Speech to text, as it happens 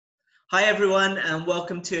Hi everyone, and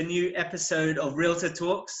welcome to a new episode of Realtor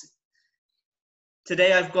Talks.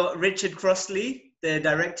 Today I've got Richard Crossley, the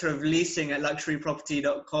Director of Leasing at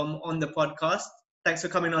luxuryproperty.com on the podcast. Thanks for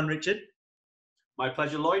coming on, Richard. My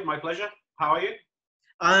pleasure, Lloyd. My pleasure. How are you?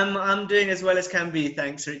 I'm doing as well as can be,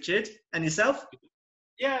 thanks, Richard. And yourself?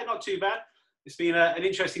 Yeah, not too bad. It's been an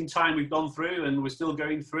interesting time we've gone through, and we're still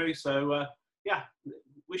going through. So yeah,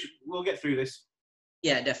 we'll get through this.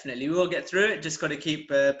 Yeah, definitely. We'll get through it. Just got to keep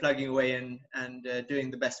plugging away and doing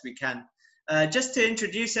the best we can. Just to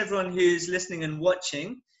introduce everyone who's listening and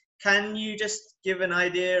watching, can you just give an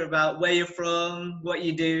idea about where you're from, what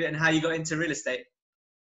you do, and how you got into real estate?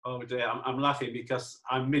 Oh dear, I'm laughing because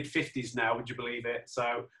I'm mid-50s now, would you believe it?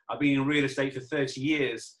 So I've been in real estate for 30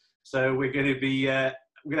 years. So we're going to be, we're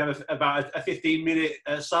going to have about a 15-minute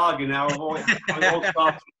saga now of all, how it all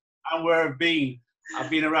started and where I've been. I've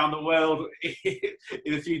been around the world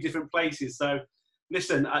in a few different places. So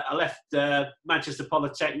listen, I left Manchester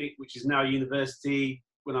Polytechnic, which is now a university,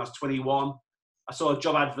 when I was 21. I saw a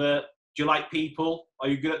job advert. Do you like people? Are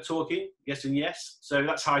you good at talking? Yes and yes. So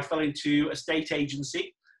that's how I fell into a estate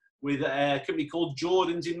agency with a company called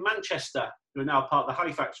Jordans in Manchester, who are now part of the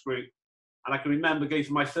Halifax Group. And I can remember going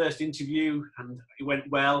for my first interview, and it went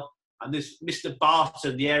well. And this Mr.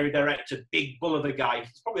 Barton, the area director, big bull of a guy,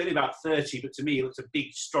 he's probably only about 30, but to me, he looks a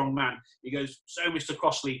big, strong man. He goes, "So, Mr.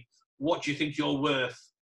 Crossley, what do you think you're worth?"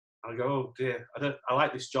 I go, "Oh dear, I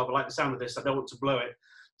like this job. I like the sound of this. I don't want to blow it."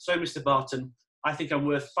 "So, Mr. Barton, I think I'm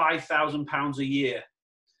worth £5,000 a year."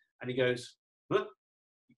 And he goes, "Huh?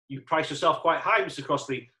 You price yourself quite high, Mr.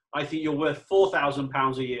 Crossley. I think you're worth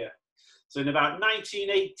 £4,000 a year." So in about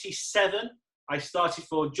 1987, I started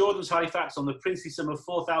for Jordans Halifax on the princely sum of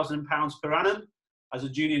 £4,000 per annum as a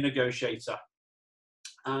junior negotiator.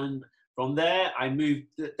 And from there, I moved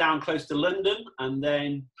down close to London, and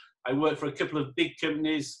then I worked for a couple of big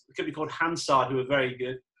companies, a company called Hansard, who were very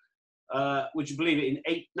good. Would you believe it,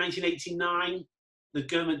 in 1989, the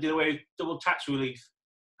government did away with double tax relief,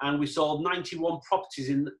 and we sold 91 properties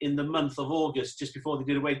in the month of August, just before they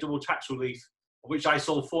did away with double tax relief, of which I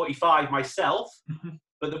sold 45 myself.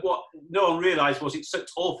 But what no one realised was it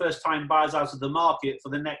sucked all first-time buyers out of the market for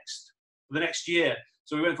the next year.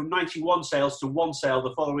 So we went from 91 sales to one sale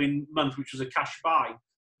the following month, which was a cash buy,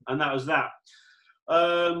 and that was that.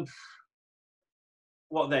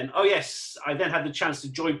 What then? Oh yes, I then had the chance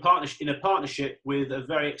to join in a partnership with a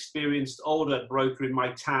very experienced older broker in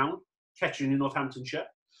my town, Kettering in Northamptonshire.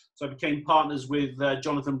 So I became partners with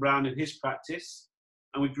Jonathan Brown in his practice,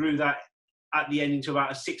 and we grew that at the end into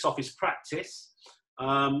about a 6-office practice.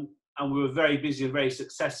 And we were very busy and very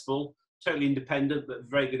successful, totally independent, but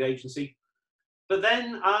very good agency. But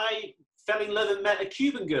then I fell in love and met a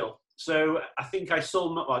Cuban girl. So I think I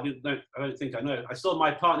sold I sold my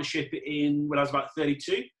partnership when I was about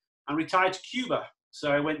 32 and retired to Cuba.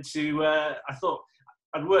 So I went to, I thought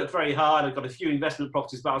I'd worked very hard. I got a few investment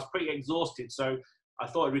properties, but I was pretty exhausted. So I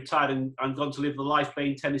thought I'd retired and gone to live the life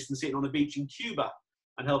playing tennis and sitting on the beach in Cuba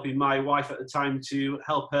and helping my wife at the time to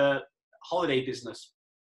help her holiday business.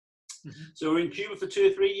 Mm-hmm. So we were in Cuba for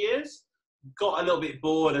 2 or 3 years, got a little bit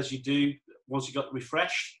bored, as you do once you got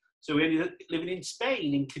refreshed. So we ended up living in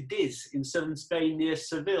Spain, in Cadiz, in southern Spain near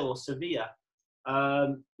Sevilla.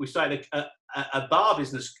 We started a bar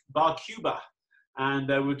business, Bar Cuba, and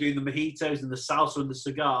we were doing the mojitos and the salsa and the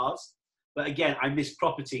cigars. But again, I missed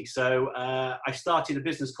property. So I started a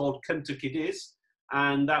business called Come to Cadiz,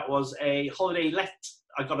 and that was a holiday let.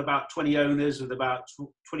 I got about 20 owners with about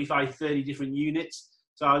 25, 30 different units.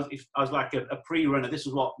 So I was like a pre-runner. This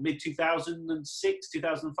was what, mid-2006,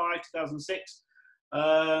 2005, 2006.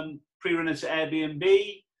 Pre-runner to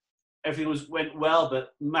Airbnb. Everything went well, but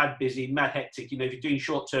mad busy, mad hectic. You know, if you're doing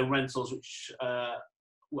short-term rentals, which I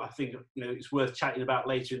think, you know, it's worth chatting about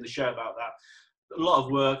later in the show about that. A lot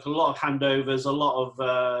of work, a lot of handovers, a lot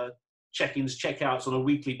of check-ins, check-outs on a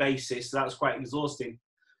weekly basis. So that was quite exhausting.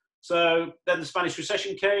 So then the Spanish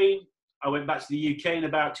recession came. I went back to the UK in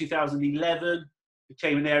about 2011,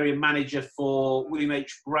 became an area manager for William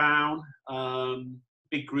H. Brown,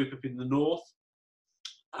 big group up in the north,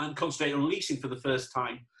 and concentrated on leasing for the first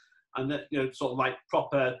time. And that, you know, sort of like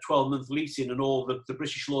proper 12-month leasing and all the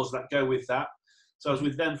British laws that go with that. So I was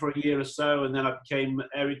with them for a year or so, and then I became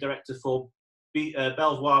area director for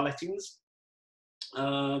Belvoir Lettings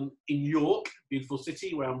in York, beautiful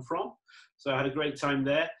city where I'm from. So I had a great time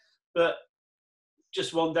there. But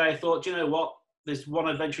just one day I thought, you know what? There's one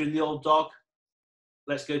adventure in the old dog.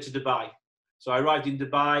 Let's go to Dubai. So I arrived in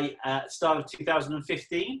Dubai at the start of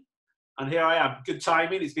 2015. And here I am. Good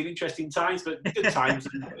timing. It's been interesting times, but good times.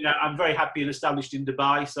 And, you know, I'm very happy and established in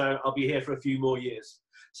Dubai, so I'll be here for a few more years.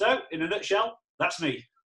 So, in a nutshell, that's me.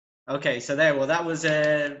 Okay, so there. Well, that was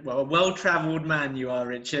a well-traveled man you are,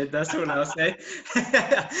 Richard. That's all I'll say.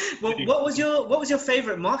 Well, what was your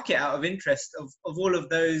favorite market out of interest of all of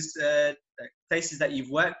those places that you've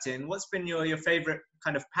worked in? What's been your favorite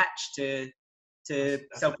kind of patch to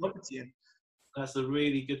sell property in? That's a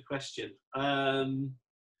really good question. Do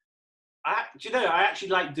you know, I actually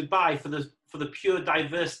like Dubai for the pure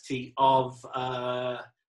diversity of the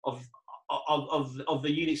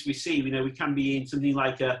units we see. You know, we can be in something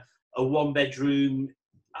like a one-bedroom.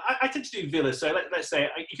 I tend to do villas, so let's say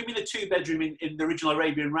it can be the two-bedroom in the original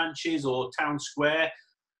Arabian Ranches or Town Square.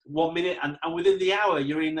 1 minute, and within the hour,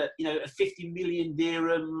 you're in a 50 million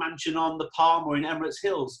dirham mansion on the Palm or in Emirates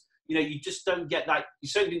Hills. You know, you just don't get that. You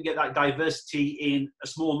certainly didn't get that diversity in a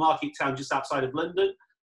small market town just outside of London.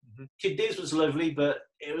 Cadiz was lovely, but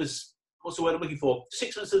it was, what's the word I'm looking for?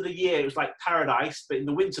 6 months of the year, it was like paradise, but in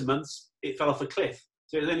the winter months, it fell off a cliff.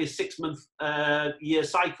 So it was only a 6-month year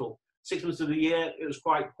cycle. 6 months of the year, it was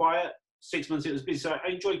quite quiet. 6 months, it was busy. So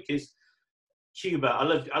I enjoyed Cuba.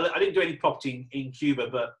 I didn't do any property in Cuba,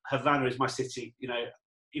 but Havana is my city. You know,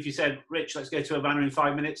 if you said, Rich, let's go to Havana in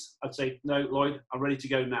 5 minutes, I'd say, no, Lloyd, I'm ready to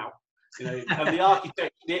go now. You know, and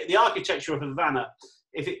the architecture of Havana,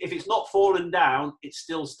 if it's not fallen down, it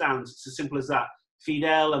still stands. It's as simple as that.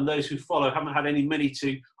 Fidel and those who follow haven't had any money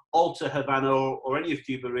to alter Havana or any of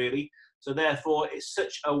Cuba, really. So therefore, it's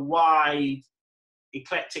such a wide,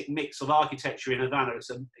 eclectic mix of architecture in Havana.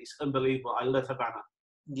 It's unbelievable. I love Havana.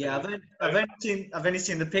 Yeah, I've only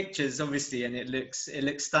seen the pictures, obviously, and it looks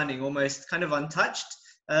stunning, almost kind of untouched.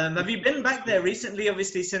 Have you been back there recently?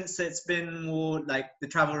 Obviously, since it's been more like the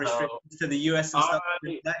travel restrictions to the US and stuff.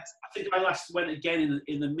 I think I last went again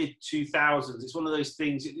in the mid 2000s. It's one of those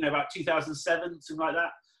things, you know, about 2007, something like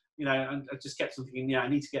that. You know, and I just kept thinking, yeah, I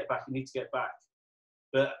need to get back.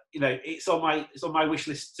 But you know, it's on my wish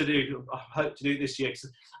list to do. I hope to do it this year because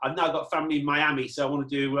I've now got family in Miami, so I want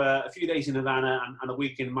to do a few days in Havana and a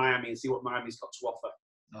week in Miami and see what Miami's got to offer.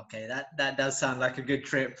 Okay, that does sound like a good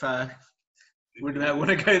trip. Would want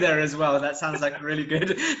to go there as well. That sounds like a really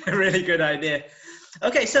good idea.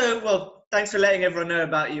 Okay, so well, thanks for letting everyone know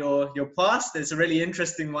about your past. It's a really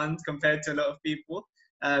interesting one compared to a lot of people.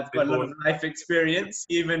 I've got a lot of life experience.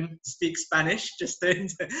 Even speak Spanish, just to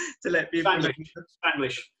let people know.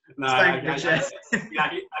 Spanglish. No, Spanglish, yes.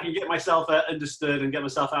 I can get myself understood and get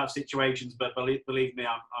myself out of situations, but believe me,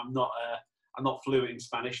 I'm not fluent in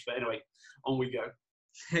Spanish. But anyway, on we go.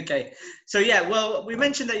 Okay, so yeah, well, we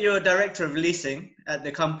mentioned that you're a director of leasing at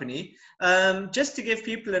the company. Just to give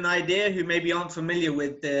people an idea who maybe aren't familiar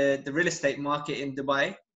with the real estate market in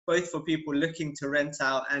Dubai, both for people looking to rent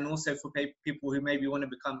out and also for people who maybe want to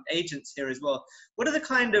become agents here as well. What are the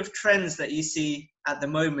kind of trends that you see at the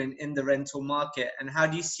moment in the rental market, and how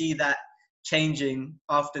do you see that changing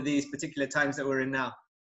after these particular times that we're in now?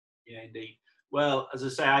 Yeah, indeed. Well, as I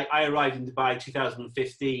say, I arrived in Dubai in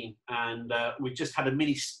 2015, and we just had a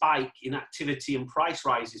mini spike in activity and price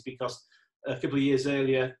rises because a couple of years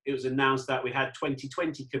earlier it was announced that we had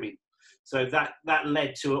 2020 coming. So that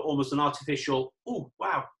led to almost an artificial, oh,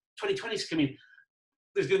 wow, 2020 is coming.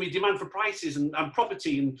 There's going to be demand for prices and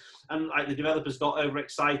property, and like the developers got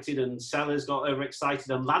overexcited and sellers got overexcited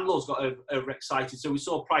and landlords got overexcited. So we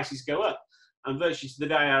saw prices go up. And virtually the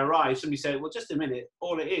day I arrived, somebody said, well, just a minute,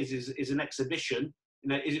 all it is an exhibition. You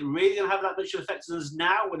know, is it really going to have that much of an effect on us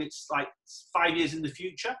now when it's like 5 years in the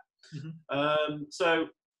future? Mm-hmm. So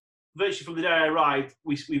virtually from the day I arrived,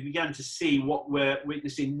 we began to see what we're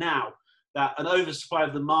witnessing now, that an oversupply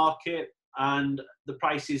of the market and the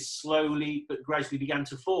prices slowly but gradually began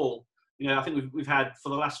to fall. You know, I think we've had for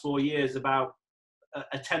the last 4 years about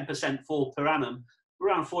a 10% fall per annum,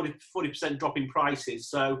 around 40% drop in prices.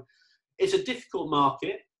 So it's a difficult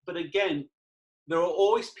market, but again, there are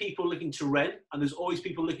always people looking to rent and there's always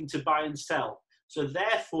people looking to buy and sell. So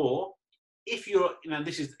therefore, if you're, you know,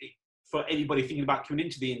 this is for anybody thinking about coming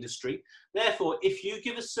into the industry, therefore, if you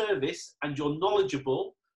give a service and you're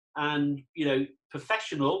knowledgeable and, you know,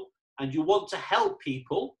 professional and you want to help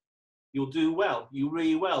people, you'll do well, you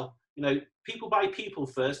really well. You know, people buy people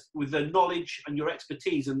first with their knowledge and your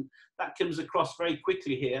expertise, and that comes across very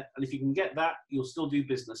quickly here. And if you can get that, you'll still do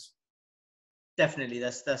business. Definitely,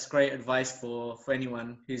 that's great advice for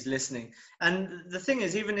anyone who's listening. And the thing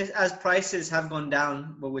is, even as prices have gone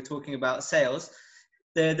down, when we're talking about sales,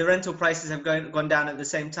 the rental prices have gone down at the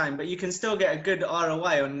same time, but you can still get a good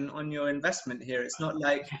ROI on your investment here. It's not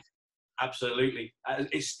like... Absolutely.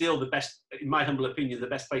 It's still the best, in my humble opinion, the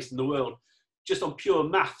best place in the world. Just on pure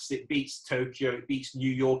maths, it beats Tokyo, it beats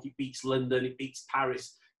New York, it beats London, it beats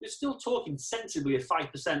Paris. You're still talking sensibly a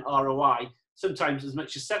 5% ROI, sometimes as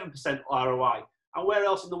much as 7% ROI. And where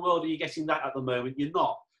else in the world are you getting that at the moment? You're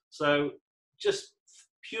not. So just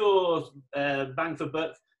pure bang for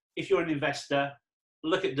buck. If you're an investor,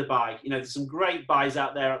 look at Dubai. You know, there's some great buys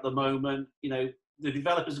out there at the moment. You know, the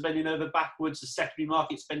developers are bending over backwards, the secondary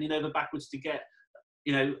market's bending over backwards to get,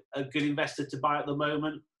 you know, a good investor to buy at the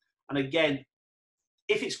moment. And again,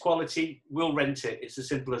 if it's quality, we'll rent it. It's as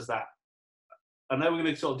simple as that. I know we're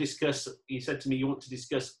going to sort of discuss, you said to me you want to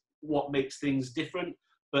discuss what makes things different,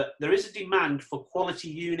 but there is a demand for quality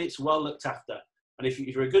units well looked after. And if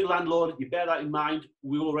you're a good landlord, you bear that in mind,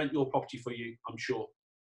 we will rent your property for you, I'm sure.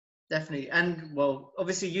 Definitely. And well,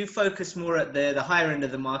 obviously you focus more at the higher end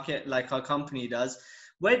of the market, like our company does.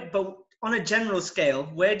 But on a general scale,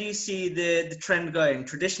 where do you see the trend going?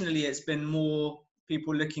 Traditionally, it's been more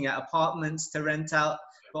people looking at apartments to rent out.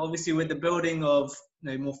 But obviously with the building of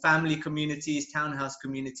more family communities, townhouse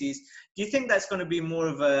communities, do you think that's going to be more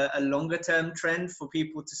of a longer term trend for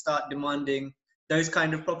people to start demanding those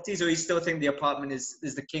kind of properties? Or you still think the apartment is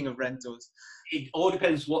the king of rentals? It all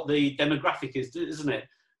depends what the demographic is, isn't it?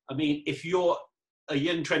 I mean, if you're a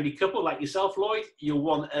young, trendy couple like yourself, Lloyd, you'll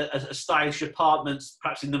want a stylish apartment,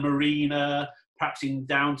 perhaps in the marina, perhaps in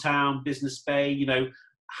downtown Business Bay, you know,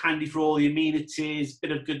 handy for all the amenities,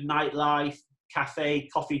 bit of good nightlife, cafe,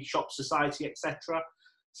 coffee shop, society, etc.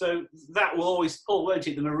 So that will always pull, won't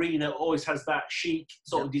it? The marina always has that chic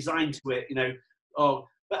sort of design to it, you know. Oh,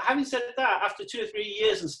 but having said that, after 2 or 3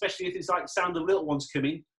 years, and especially if it's like Sound of Little Ones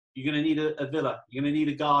coming, you're going to need a villa, you're going to need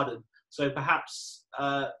a garden. So perhaps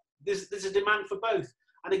there's a demand for both.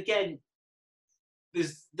 And again,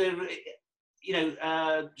 Sheikh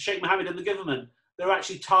Mohammed and the government, they're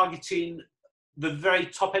actually targeting the very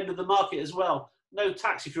top end of the market as well. No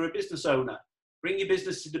tax if you're a business owner. Bring your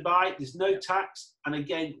business to Dubai. There's no tax, and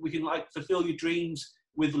again, we can like fulfill your dreams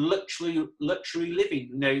with luxury living.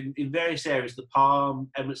 You know, in various areas, the Palm,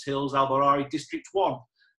 Emirates Hills, Al Barari, District 1.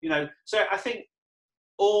 You know, so I think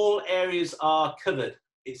all areas are covered.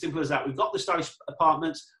 It's simple as that. We've got the stylish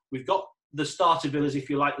apartments. We've got the starter villas, if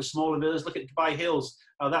you like, the smaller villas. Look at Dubai Hills,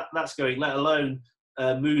 how that's going. Let alone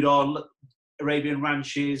Mood On, Arabian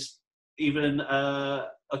Ranches, even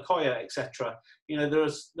Akoya, etc. You know,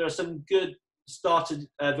 there are some good started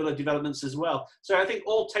villa developments as well. So I think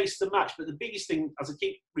all tastes and match. But the biggest thing, as I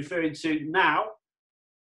keep referring to now,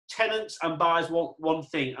 tenants and buyers want one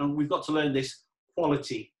thing, and we've got to learn this: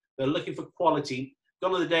 quality. They're looking for quality.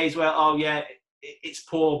 Gone are the days where, oh yeah, it's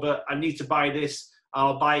poor, but I need to buy this.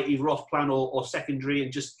 I'll buy it either off plan or secondary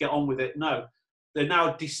and just get on with it. No, they're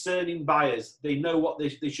now discerning buyers. They know what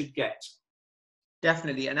they should get.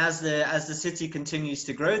 Definitely. And as the city continues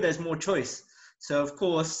to grow, there's more choice. So of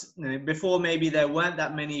course, before maybe there weren't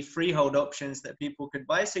that many freehold options that people could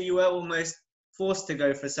buy. So you were almost forced to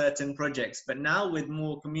go for certain projects. But now with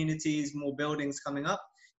more communities, more buildings coming up,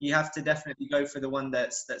 you have to definitely go for the one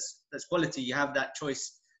that's quality. You have that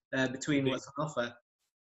choice between Indeed. what's on offer.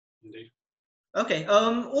 Indeed. Okay.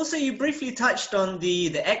 Also, you briefly touched on the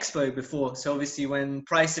Expo before. So obviously, when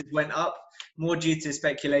prices went up, more due to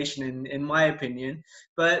speculation, in my opinion.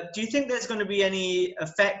 But do you think there's going to be any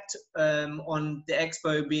effect on the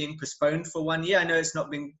Expo being postponed for 1 year? I know it's not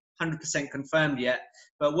been 100% confirmed yet,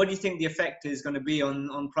 but what do you think the effect is going to be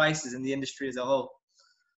on prices in the industry as a whole?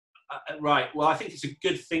 Right. Well, I think it's a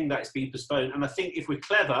good thing that it's been postponed, and I think if we're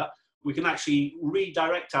clever, we can actually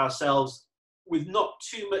redirect ourselves with not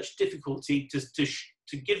too much difficulty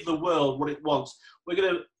to give the world what it wants. We're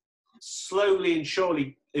going to slowly and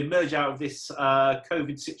surely emerge out of this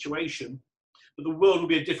COVID situation, but the world will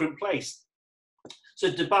be a different place. So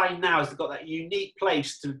Dubai now has got that unique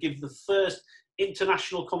place to give the first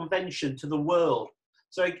international convention to the world.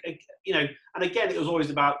 So, you know, and again, it was always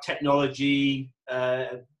about technology,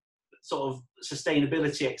 sort of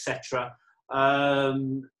sustainability, etc.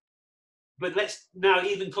 But let's now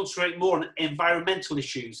even concentrate more on environmental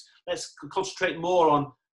issues. Let's concentrate more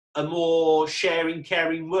on a more sharing,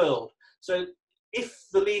 caring world. So if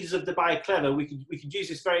the leaders of Dubai are clever, we could use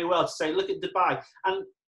this very well to say, look at Dubai. And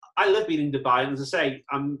I love being in Dubai. And as I say,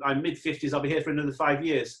 I'm mid-50s. I'll be here for another 5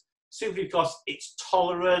 years. Simply because it's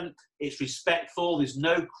tolerant, it's respectful, there's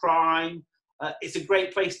no crime. It's a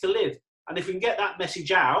great place to live. And if we can get that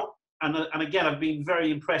message out, and again, I've been very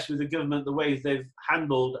impressed with the government, the way they've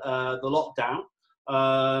handled the lockdown.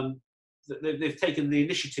 They've taken the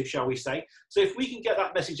initiative, shall we say. So if we can get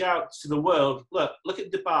that message out to the world, look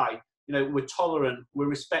at Dubai. You know, we're tolerant, we're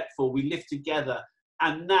respectful, we live together.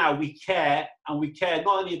 And now we care, and we care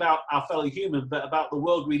not only about our fellow human, but about the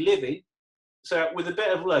world we live in. So with a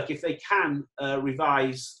bit of luck, if they can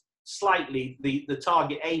revise slightly the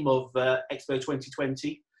target aim of Expo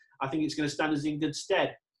 2020, I think it's going to stand us in good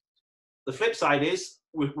stead. The flip side is,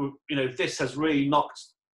 you know, this has really knocked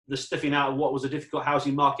the sniffing out of what was a difficult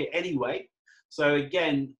housing market anyway. So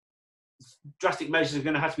again, drastic measures are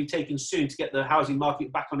going to have to be taken soon to get the housing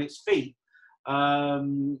market back on its feet.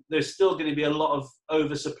 There's still going to be a lot of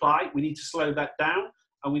oversupply. We need to slow that down,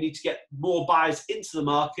 and we need to get more buyers into the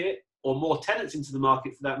market, or more tenants into the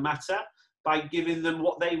market for that matter, by giving them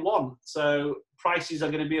what they want. So prices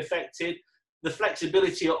are going to be affected. The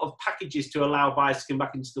flexibility of packages to allow buyers to come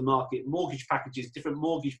back into the market, mortgage packages, different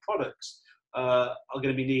mortgage products are going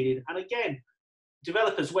to be needed. And again,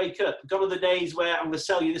 developers, wake up. Gone are the days where I'm going to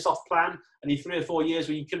sell you this off plan, and in 3 or 4 years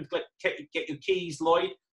when you come get your keys,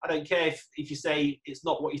 Lloyd, I don't care if you say it's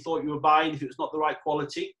not what you thought you were buying, if it was not the right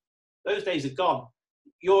quality. Those days are gone.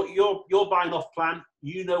 You're buying off plan.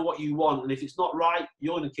 You know what you want, and if it's not right,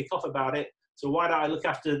 you're going to kick off about it. So why don't I look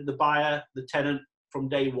after the buyer, the tenant from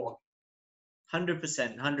day one?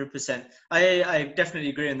 100%, 100%. I definitely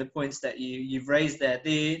agree on the points that you've raised there.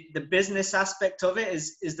 The business aspect of it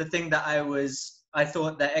is the thing that I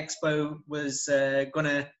thought that Expo was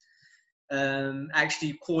gonna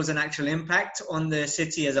actually cause an actual impact on the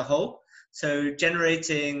city as a whole. So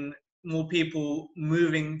generating more people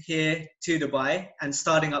moving here to Dubai and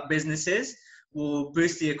starting up businesses will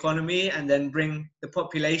boost the economy and then bring the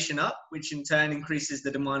population up, which in turn increases the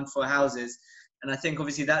demand for houses. And I think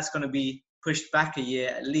obviously that's going to be pushed back a year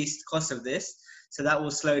at least because of this. So that will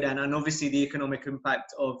slow down. And obviously the economic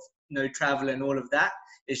impact of no travel and all of that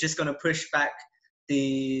is just going to push back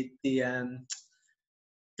the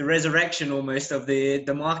resurrection almost of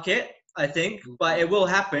the market, I think. But it will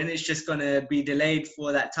happen. It's just going to be delayed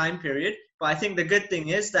for that time period. But I think the good thing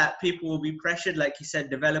is that people will be pressured, like you said,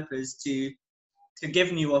 developers to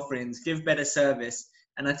give new offerings, give better service.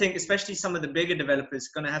 And I think especially some of the bigger developers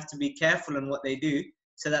are going to have to be careful on what they do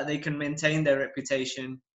so that they can maintain their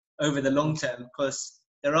reputation over the long term. Because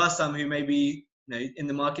there are some who maybe, in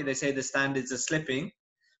the market, they say the standards are slipping.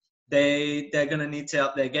 They're going to need to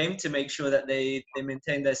up their game to make sure that they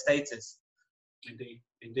maintain their status.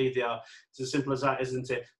 Indeed they are. It's as simple as that,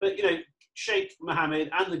 isn't it? But, Sheikh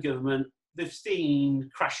Mohammed and the government, they've seen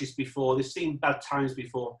crashes before. They've seen bad times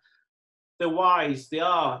before. They're wise.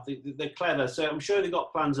 They're clever. So I'm sure they've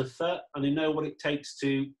got plans afoot, and they know what it takes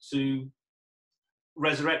to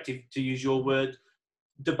resurrect, to use your word,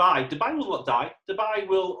 Dubai. Dubai will not die. Dubai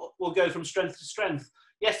will go from strength to strength.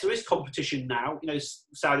 Yes, there is competition now.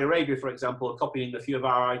 Saudi Arabia, for example, are copying a few of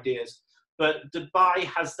our ideas. But Dubai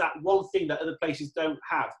has that one thing that other places don't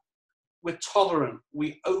have. We're tolerant.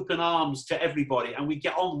 We open arms to everybody, and we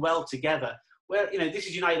get on well together. Where, this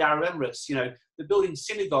is United Arab Emirates. They're building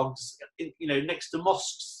synagogues, next to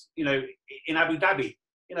mosques, in Abu Dhabi.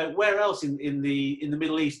 Where else in the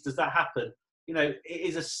Middle East does that happen? It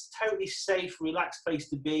is a totally safe, relaxed place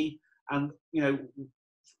to be, and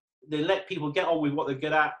they let people get on with what they're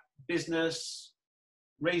good at: business,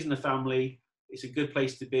 raising a family. It's a good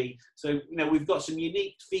place to be. So we've got some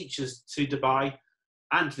unique features to Dubai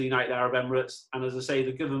and to the United Arab Emirates. And as I say,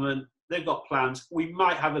 the government, they've got plans. We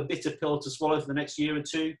might have a bitter pill to swallow for the next year or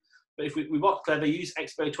two, but if we work clever, use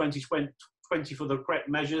Expo 2020 for the correct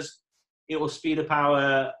measures, it will speed up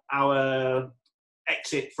our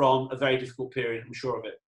exit from a very difficult period. I'm sure of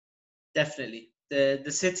it. Definitely. The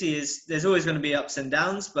city there's always going to be ups and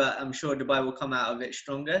downs, but I'm sure Dubai will come out of it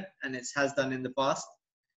stronger, and it has done in the past.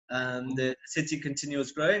 The city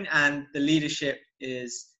continues growing, and the leadership and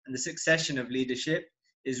the succession of leadership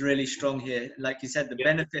is really strong here. Like you said, the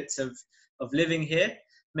benefits of living here,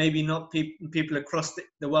 maybe not people across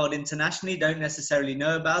the world internationally don't necessarily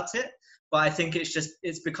know about it, but I think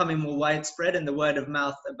it's becoming more widespread, and the word of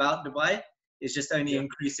mouth about Dubai is just only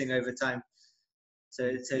increasing over time. So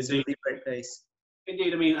it's a really great place.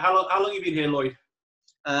 Indeed. I mean, how long have you been here, Lloyd?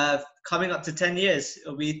 Coming up to 10 years.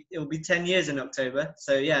 It'll be 10 years in October.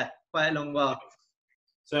 So yeah, quite a long while.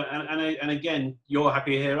 So and again, you're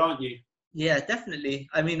happy here, aren't you? Yeah, definitely.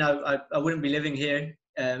 I mean, I wouldn't be living here.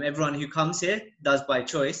 Everyone who comes here does by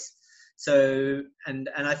choice. So and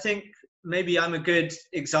I think maybe I'm a good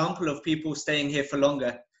example of people staying here for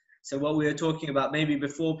longer. So what we were talking about, maybe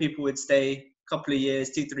before people would stay a couple of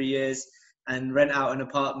years, 2-3 years, and rent out an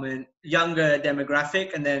apartment, younger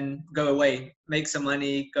demographic, and then go away, make some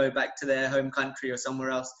money, go back to their home country or somewhere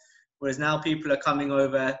else. Whereas now people are coming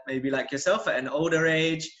over, maybe like yourself, at an older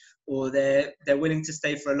age, or they're willing to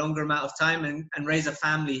stay for a longer amount of time and raise a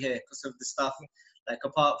family here because of the stuff. Like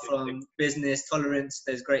apart from business, tolerance,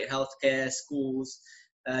 there's great healthcare, schools,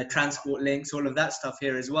 transport links, all of that stuff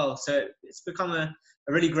here as well. So it's become a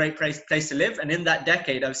really great place to live. And in that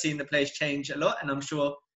decade, I've seen the place change a lot, and I'm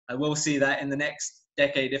sure I will see that in the next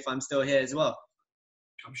decade if I'm still here as well.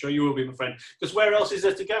 I'm sure you will be, my friend. Because where else is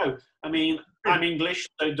there to go? I mean, I'm English,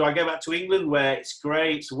 so do I go back to England where it's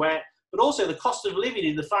grey, it's wet? But also the cost of living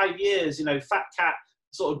in the 5 years, you know, fat cat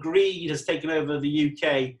sort of greed has taken over the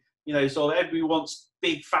UK. You know, so everybody wants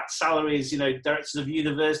big fat salaries, you know, directors of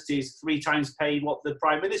universities 3 times paid what the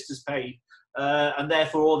Prime Minister's paid. And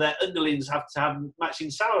therefore all their underlings have to have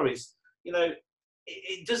matching salaries. You know,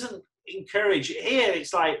 it doesn't encourage. Here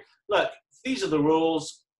it's like, look, these are the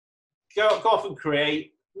rules. Go off and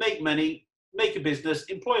create, make money, make a business,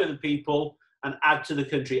 employ other people, and add to the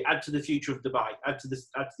country, add to the future of Dubai, add to the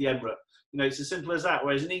Emirate. You know, it's as simple as that.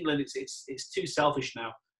 Whereas in England, it's too selfish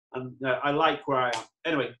now. And I like where I am.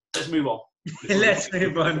 Anyway, let's move on. Let's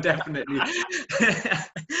move on, definitely.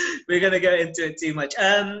 We're going to go into it too much.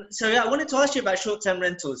 So yeah, I wanted to ask you about short-term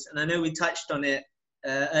rentals, and I know we touched on it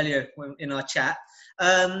earlier in our chat.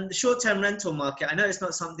 The short-term rental market, I know it's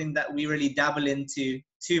not something that we really dabble into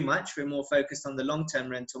too much. We're more focused on the long-term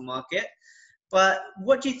rental market. But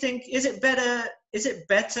what do you think? Is it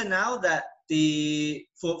better now that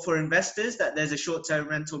for investors that there's a short-term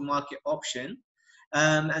rental market option?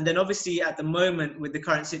 And then obviously at the moment with the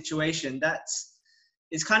current situation,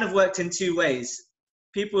 it's kind of worked in 2 ways.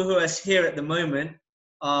 People who are here at the moment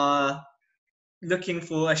are looking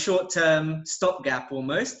for a short-term stopgap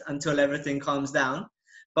almost until everything calms down.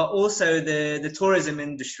 But also the tourism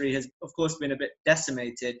industry has, of course, been a bit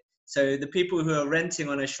decimated. So the people who are renting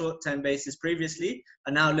on a short-term basis previously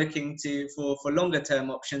are now looking for longer-term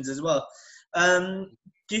options as well.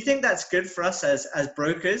 Do you think that's good for us as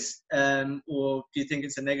brokers, or do you think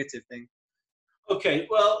it's a negative thing? Okay,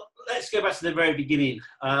 well, let's go back to the very beginning.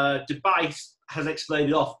 Dubai has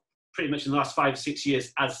exploded off pretty much in the last 5 or 6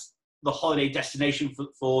 years as the holiday destination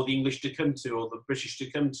for the English to come to, or the British to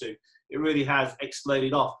come to. It really has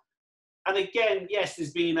exploded off. And again, yes,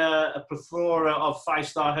 there's been a plethora of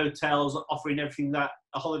 5-star hotels offering everything that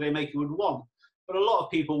a holidaymaker would want. But a lot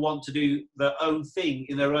of people want to do their own thing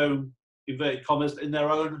in their own, inverted commas, in their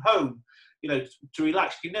own home, you know, to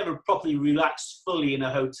relax. You can never properly relax fully in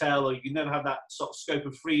a hotel, or you can never have that sort of scope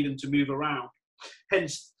of freedom to move around.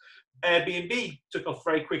 Hence, Airbnb took off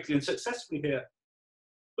very quickly and successfully here.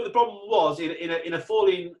 But the problem was, in a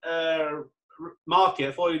falling market,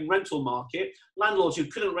 a falling rental market, landlords who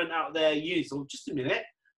couldn't rent out their units thought, just a minute,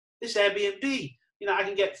 this Airbnb, you know, I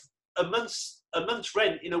can get a month's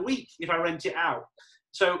rent in a week if I rent it out.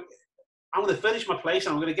 So I'm going to furnish my place,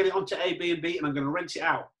 and I'm going to get it onto Airbnb, and I'm going to rent it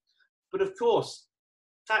out. But of course,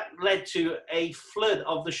 that led to a flood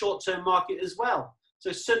of the short-term market as well.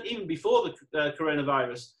 So even before the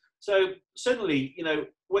coronavirus. So suddenly, you know,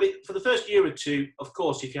 for the first year or 2, of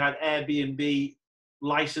course, if you had Airbnb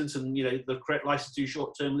license and, you know, the correct license to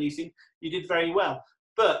short-term leasing, you did very well.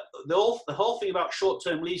 But the whole thing about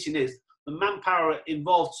short-term leasing is the manpower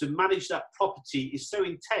involved to manage that property is so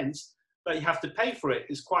intense that you have to pay for it.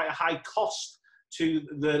 It's quite a high cost to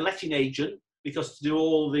the letting agent, because to do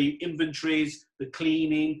all the inventories, the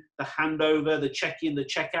cleaning, the handover, the check-in, the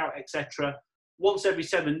check-out, etc., once every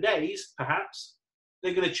 7 days, perhaps,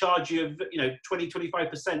 they're going to charge you, you know, 20,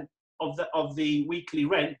 25% of the weekly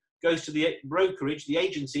rent goes to the brokerage, the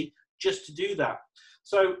agency, just to do that.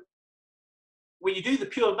 So when you do the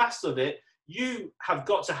pure maths of it, you have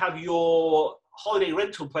got to have your holiday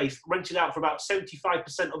rental place rented out for about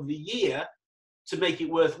 75% of the year to make it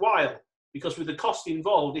worthwhile. Because with the cost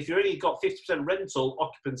involved, if you've only got 50% rental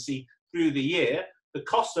occupancy through the year, the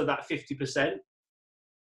cost of that 50%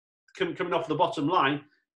 coming off the bottom line,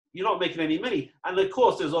 you're not making any money. And of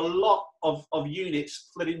course, there's a lot of units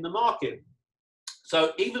flooding the market.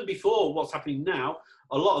 So even before what's happening now,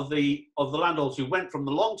 a lot of the landlords who went from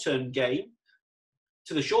the long-term game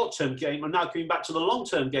to the short-term game are now coming back to the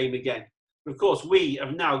long-term game again. Of course, we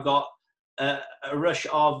have now got a rush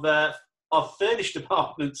of furnished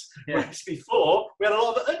apartments, whereas before we had a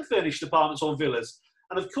lot of unfurnished apartments or villas.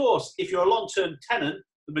 And of course, if you're a long-term tenant,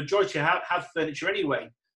 the majority have furniture anyway.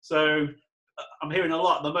 So I'm hearing a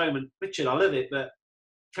lot at the moment, Richard, I love it, but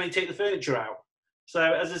can you take the furniture out? So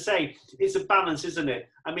as I say, it's a balance, isn't it?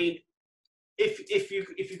 I mean, if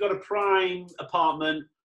you've got a prime apartment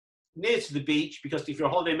near to the beach, because if you're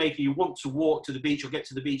a holidaymaker, you want to walk to the beach or get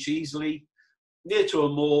to the beach easily, near to a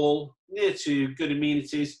mall, near to good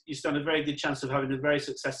amenities, you stand a very good chance of having a very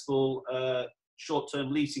successful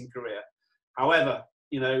short-term leasing career. However,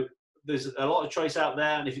 you know, there's a lot of choice out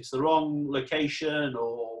there, and if it's the wrong location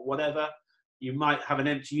or whatever, you might have an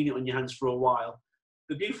empty unit on your hands for a while.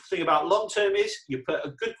 The beautiful thing about long-term is you put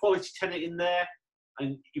a good quality tenant in there,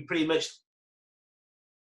 and you pretty much,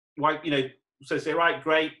 you know, so say, right,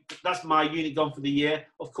 great, that's my unit gone for the year.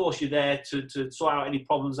 Of course, you're there to sort out any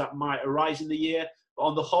problems that might arise in the year. But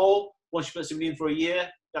on the whole, Once you put somebody in for a year,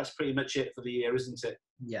 that's pretty much it for the year, isn't it?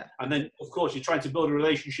 Yeah. And then, of course, you're trying to build a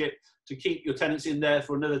relationship to keep your tenants in there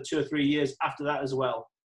for another 2 or 3 years after that as well.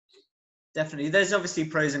 Definitely. There's obviously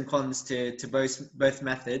pros and cons to both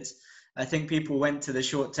methods. I think people went to the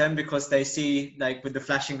short term because they see, like with the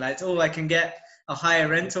flashing lights, oh, I can get a higher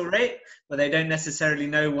rental rate, but they don't necessarily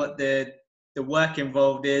know what the work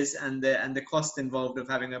involved is and the cost involved of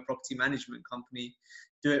having a property management company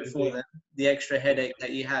do it for them, the extra headache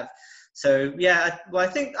that you have. So yeah, well,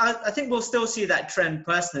 I think we'll still see that trend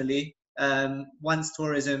personally once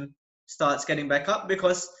tourism starts getting back up,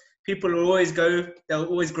 because people will they'll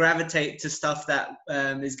always gravitate to stuff that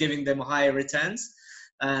is giving them higher returns.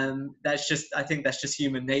 I think that's just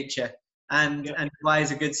human nature, and Dubai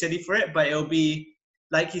is a good city for it, but it'll be,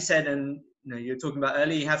 like you said, and you're talking about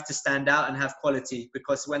earlier, you have to stand out and have quality,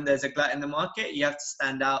 because when there's a glut in the market, you have to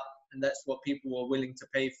stand out, and that's what people are willing to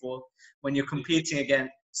pay for when you're competing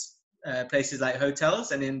against places like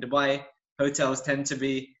hotels. And in Dubai, hotels tend to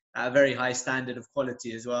be at a very high standard of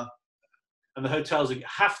quality as well. And the hotels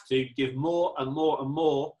have to give more and more and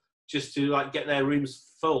more just to like get their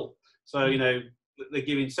rooms full. So they're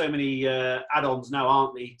giving so many add-ons now,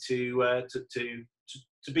 aren't they, to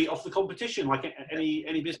beat off the competition like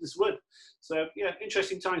any business would. So yeah,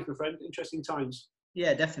 interesting times, my friend. Interesting times.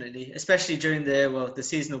 Yeah, definitely. Especially during the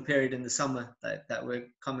seasonal period in the summer that we're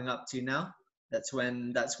coming up to now. That's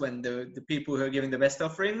when the people who are giving the best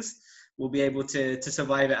offerings will be able to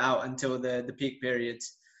survive it out until the peak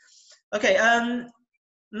periods. Okay,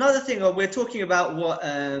 another thing, we're talking about what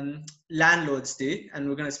landlords do, and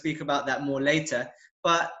we're going to speak about that more later.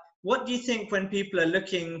 But what do you think when people are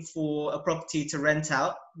looking for a property to rent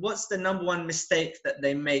out? What's the number one mistake that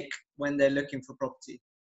they make when they're looking for property?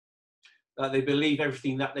 They believe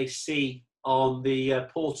everything that they see on the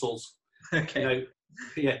portals. Okay.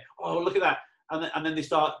 Yeah. Oh, look at that. And then they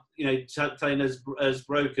start, telling us as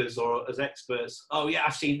brokers or as experts, oh yeah,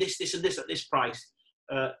 I've seen this, and this at this price.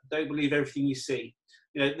 Don't believe everything you see.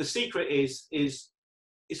 The secret is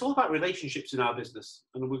it's all about relationships in our business,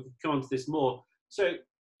 and we'll come on to this more. So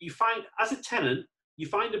you find, as a tenant, you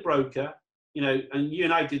find a broker, and you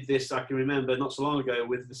and I did this, I can remember not so long ago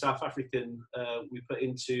with the South African we put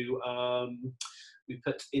into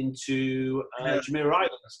Jumeirah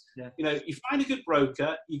Islands. Yeah. You find a good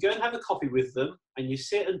broker, you go and have a coffee with them, and you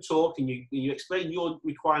sit and talk, and you explain your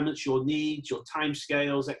requirements, your needs, your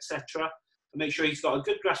timescales, etc. And make sure he's got a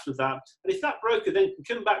good grasp of that. And if that broker then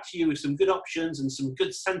can come back to you with some good options and some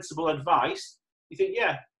good sensible advice, you think,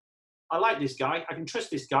 yeah, I like this guy, I can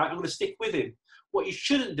trust this guy, I'm going to stick with him. What you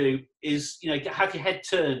shouldn't do is, have your head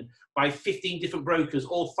turned by 15 different brokers,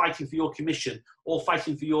 all fighting for your commission, all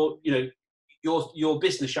fighting for your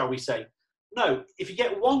business, shall we say. No, if you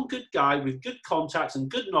get one good guy with good contacts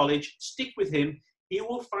and good knowledge, stick with him. He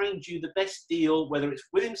will find you the best deal, whether it's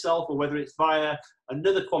with himself or whether it's via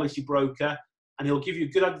another quality broker, and he'll give you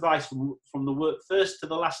good advice from the first to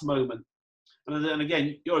the last moment. And then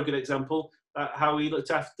again, you're a good example how he looked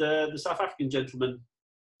after the South African gentleman.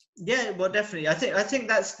 Yeah, well, definitely. I think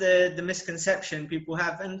that's the misconception people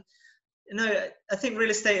have, and I think real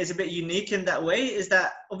estate is a bit unique in that way. Is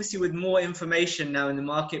that obviously with more information now in the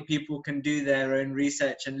market, people can do their own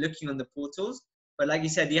research and looking on the portals. But like you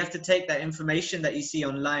said, you have to take that information that you see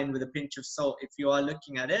online with a pinch of salt if you are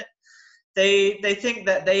looking at it. They think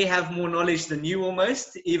that they have more knowledge than you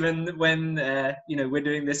almost, even when we're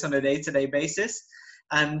doing this on a day-to-day basis.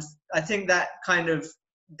 And I think that kind of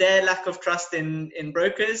their lack of trust in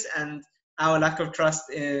brokers and our lack of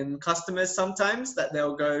trust in customers sometimes, that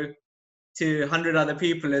they'll go to 100 other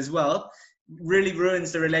people as well, really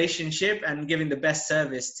ruins the relationship and giving the best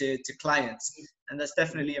service to clients. And that's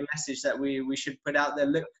definitely a message that we should put out there.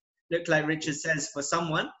 Look like Richard says, for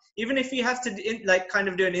someone, even if you have to kind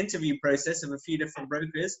of do an interview process of a few different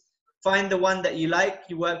brokers, find the one that you like,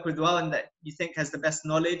 you work with well, and that you think has the best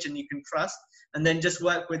knowledge and you can trust, and then just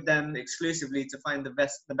work with them exclusively to find the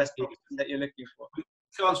best property that you're looking for.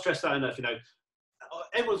 Can't stress that enough.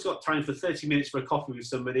 Everyone's got time for 30 minutes for a coffee with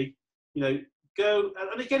somebody. Go,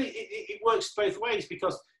 and again, it works both ways,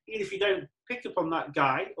 because even if you don't pick up on that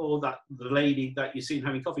guy or the lady that you're seeing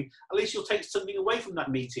having coffee, at least you'll take something away from that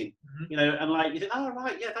meeting. Mm-hmm. And you think, oh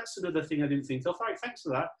right, yeah, that's another thing I didn't think of. Right, thanks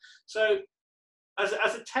for that. So as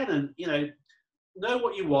a tenant, know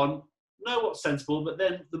what you want, know what's sensible, but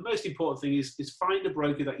then the most important thing is find a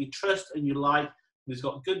broker that you trust and you like, who's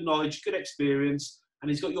got good knowledge, good experience, and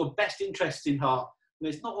he's got your best interests in heart.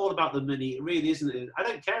 It's not all about the money. It really isn't. I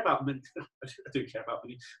don't care about money. I do care about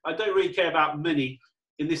money. I don't really care about money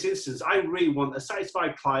in this instance. I really want a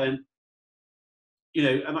satisfied client,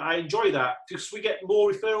 and I enjoy that because we get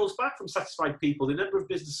more referrals back from satisfied people. The number of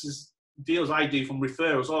businesses deals I do from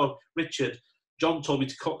referrals. Oh, Richard, John told me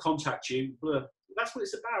to contact you. That's what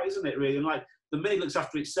it's about, isn't it, really? And like, the money looks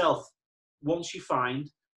after itself once you find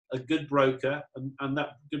a good broker, and that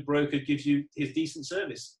good broker gives you his decent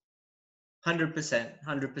service.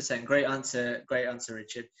 100%. Great answer,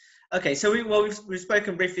 Richard. Okay, so we've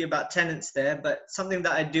spoken briefly about tenants there, but something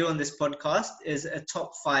that I do on this podcast is a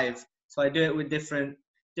top 5. So I do it with different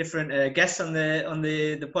guests on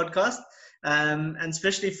the podcast, and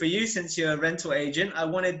especially for you, since you're a rental agent, I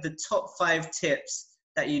wanted the top 5 tips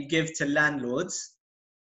that you'd give to landlords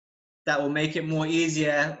that will make it more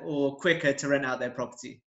easier or quicker to rent out their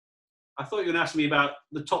property. I thought you were going to ask me about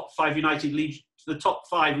the top 5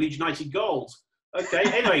 Leeds United goals. Okay,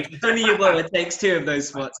 anyway. Only you will. It takes 2 of those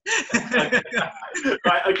spots.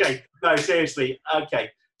 Right, okay. No, seriously. Okay.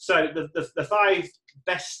 So the 5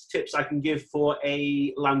 best tips I can give for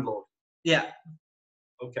a landlord. Yeah.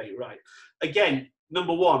 Okay, right. Again,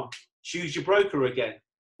 number 1, choose your broker again.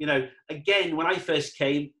 You know, again, when I first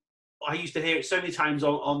came, I used to hear it so many times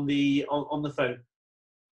on the phone.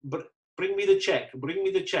 But bring me the check.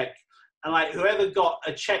 And like, whoever got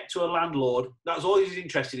a check to a landlord, that was all he was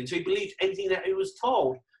interested in. So he believed anything that he was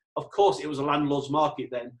told. Of course, it was a landlord's market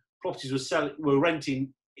then. Properties were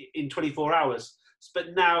renting in 24 hours.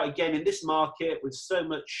 But now, again, in this market, with so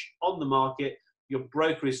much on the market, your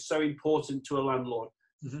broker is so important to a landlord.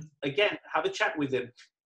 Mm-hmm. Again, have a chat with him.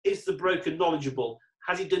 Is the broker knowledgeable?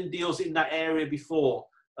 Has he done deals in that area before?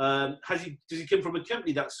 Does he come from a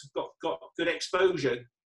company that's got good exposure,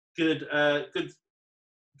 good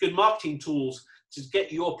marketing tools to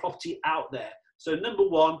get your property out there? So number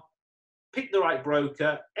 1, pick the right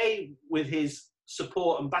broker, with his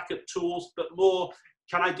support and backup tools, but more,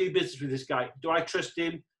 can I do business with this guy? Do I trust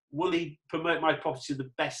him? Will he promote my property to the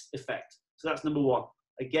best effect? So that's number 1.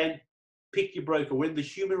 Again, pick your broker. We're in the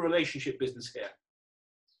human relationship business here.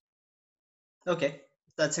 Okay,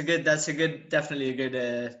 definitely a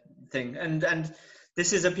good thing. And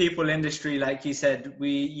this is a people industry, like you said.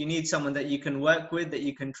 You need someone that you can work with, that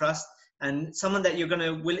you can trust, and someone that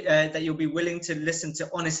that you'll be willing to listen to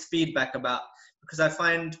honest feedback about. Because I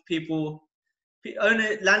find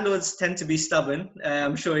landlords tend to be stubborn.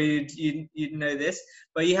 I'm sure you know this,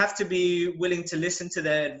 but you have to be willing to listen to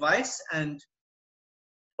their advice, and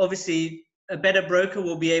obviously a better broker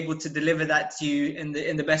will be able to deliver that to you in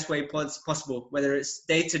the best way possible, whether it's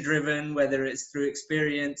data driven, whether it's through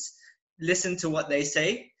experience. Listen to what they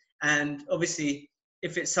say, and obviously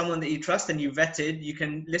if it's someone that you trust and you vetted, you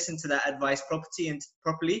can listen to that advice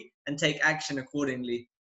properly and take action accordingly.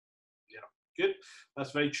 Yeah, good.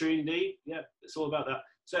 That's very true indeed. Yeah, it's all about that.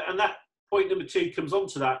 So, and that point number 2 comes on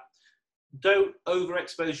to that. Don't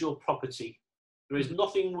overexpose your property. There is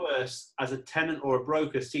nothing worse as a tenant or a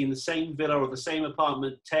broker seeing the same villa or the same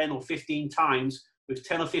apartment 10 or 15 times with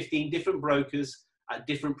 10 or 15 different brokers at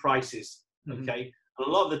different prices. Mm-hmm. Okay. And a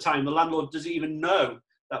lot of the time, the landlord doesn't even know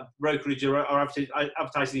that brokerage are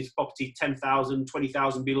advertising his property 10,000,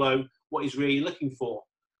 20,000 below what he's really looking for.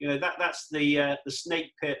 You know, that's the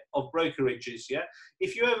snake pit of brokerages. Yeah.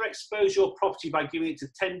 If you overexpose your property by giving it to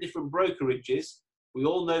 10 different brokerages, we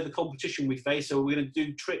all know the competition we face, so we're going to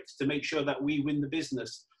do tricks to make sure that we win the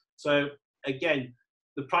business. So again,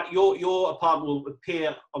 your apartment will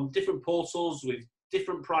appear on different portals with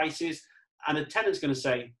different prices, and a tenant's going to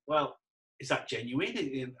say, "Well, is that genuine?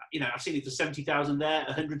 You know, I've seen it for 70,000 there,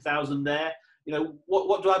 100,000 there. You know,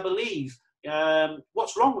 what do I believe?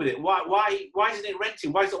 What's wrong with it? Why isn't it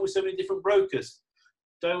renting? Why is it with so many different brokers?"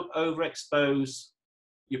 Don't overexpose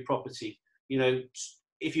your property. You know,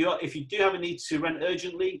 if you do have a need to rent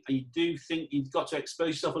urgently and you do think you've got to expose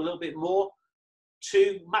yourself a little bit more,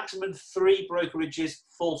 2, maximum 3 brokerages,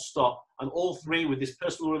 full stop, and all 3 with this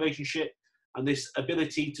personal relationship and this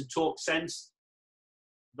ability to talk sense.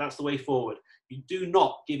 That's the way forward. You do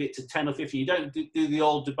not give it to 10 or 15. You don't do the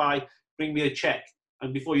old Dubai, bring me a check,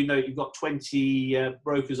 and before you know it, you've got 20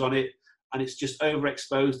 brokers on it, and it's just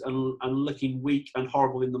overexposed and looking weak and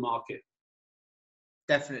horrible in the market.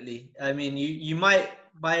 Definitely. I mean, you might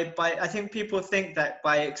I think people think that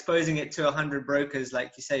by exposing it to 100 brokers,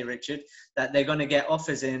 like you say, Richard, that they're going to get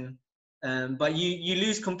offers in, but you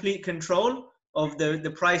lose complete control of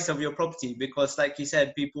the price of your property, because like you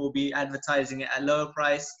said, people will be advertising it at lower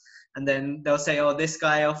price, and then they'll say, oh, this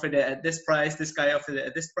guy offered it at this price, this guy offered it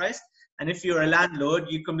at this price. And if you're a landlord,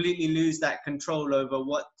 you completely lose that control over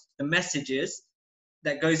what the message is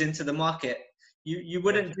that goes into the market. You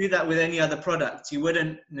wouldn't do that with any other product. You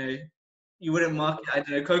wouldn't market, I don't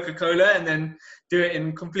know, Coca-Cola and then do it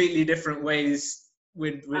in completely different ways.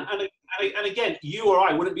 And again, you or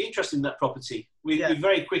I wouldn't be interested in that property. We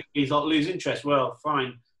very quickly lose interest. Well,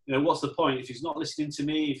 fine. You know, what's the point if he's not listening to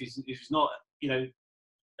me? If he's not, you know,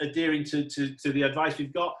 adhering to the advice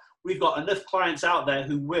we've got? We've got enough clients out there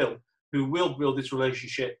who will build this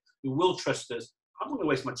relationship, who will trust us. I'm not going to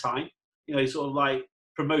waste my time, you know, sort of like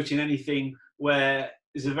promoting anything where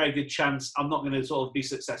there's a very good chance I'm not going to sort of be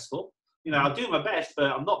successful. You know, I'll do my best, but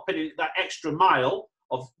I'm not putting that extra mile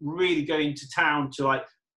of really going to town to like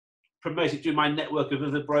promote it through my network of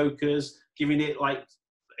other brokers, giving it like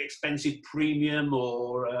expensive premium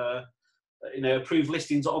or you know, approved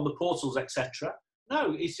listings on the portals, etc.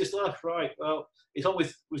 No, it's just right. Well, it's on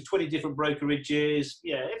with 20 different brokerages.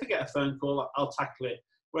 Yeah, if I get a phone call, I'll tackle it.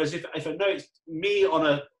 Whereas if I know it's me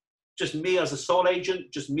just me as a sole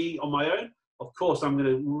agent, just me on my own, of course I'm going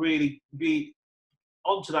to really be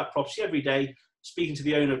onto that property every day, speaking to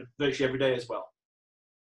the owner virtually every day as well.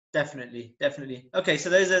 Definitely. Okay, so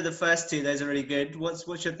those are the first two. Those are really good.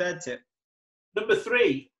 What's your third tip? Number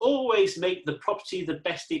 3, always make the property the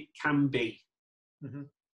best it can be. Mm-hmm.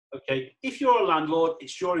 Okay, if you're a landlord,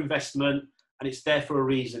 it's your investment and it's there for a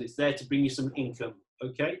reason. It's there to bring you some income.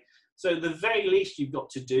 Okay, so the very least you've got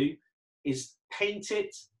to do is paint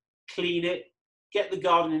it, clean it, get the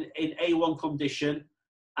garden in A1 condition,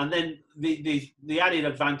 and then the added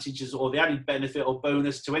advantages or the added benefit or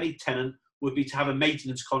bonus to any tenant would be to have a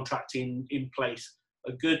maintenance contract in place.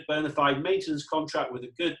 A good bona fide maintenance contract with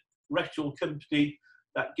a good reputable company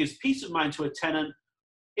that gives peace of mind to a tenant.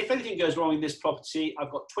 If anything goes wrong in this property,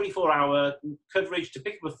 I've got 24-hour coverage to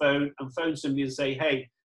pick up a phone and phone somebody and say, hey,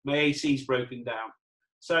 my AC's broken down.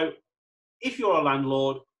 So if you're a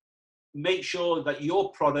landlord, make sure that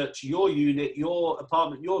your product, your unit, your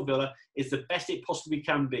apartment, your villa is the best it possibly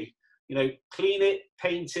can be. You know, clean it,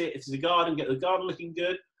 paint it. If there's a garden, get the garden looking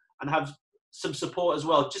good and have some support as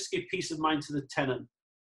well. Just give peace of mind to the tenant.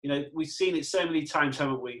 You know, we've seen it so many times,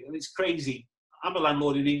 haven't we? And it's crazy. I'm a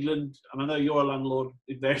landlord in England, and I know you're a landlord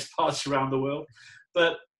in various parts around the world,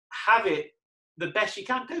 but have it the best you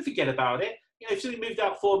can. Don't forget about it. You know, if somebody moved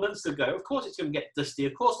out 4 months ago, of course it's going to get dusty.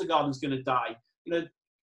 Of course the garden's going to die. You know,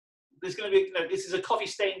 there's going to be, you know, this is a coffee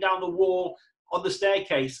stain down the wall on the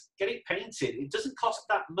staircase. Get it painted. It doesn't cost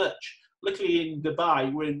that much. Luckily in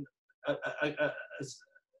Dubai, we're in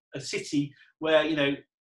a city where, you know,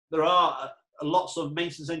 there are lots of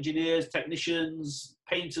maintenance engineers, technicians,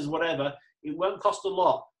 painters, whatever. It won't cost a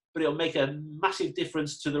lot, but it'll make a massive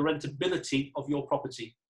difference to the rentability of your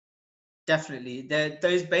property. Definitely.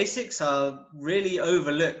 Those basics are really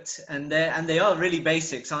overlooked, and they are really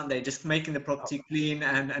basics, aren't they? Just making the property clean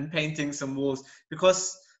and painting some walls.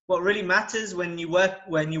 Because what really matters when you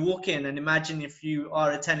walk in, and imagine if you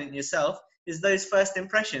are a tenant yourself, is those first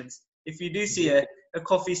impressions. If you do see a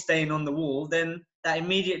coffee stain on the wall, then that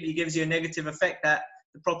immediately gives you a negative effect that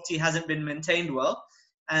the property hasn't been maintained well.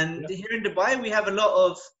 And here in Dubai, we have a lot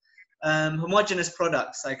of homogeneous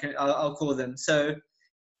products, I'll call them. So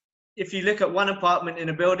if you look at one apartment in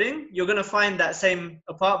a building, you're going to find that same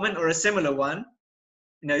apartment or a similar one,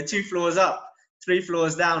 you know, 2 floors up, 3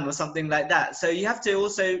 floors down or something like that. So you have to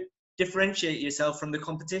also differentiate yourself from the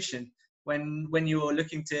competition when you're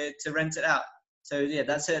looking to rent it out. So yeah,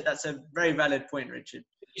 that's a very valid point, Richard.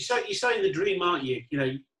 You're selling the dream, aren't you? You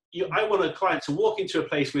know, I want a client to walk into a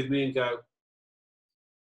place with me and go,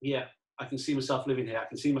 yeah, I can see myself living here. I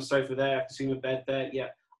can see my sofa there. I can see my bed there. Yeah.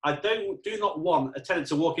 I do not want a tenant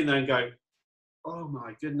to walk in there and go, oh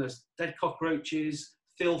my goodness, dead cockroaches,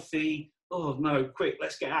 filthy. Oh no, quick,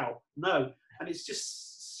 let's get out. No. And it's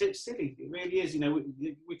just silly. It really is. You know,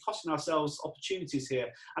 we're costing ourselves opportunities here.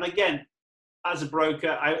 And again, as a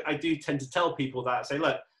broker, I do tend to tell people that. I say,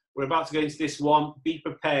 look, we're about to go into this one. Be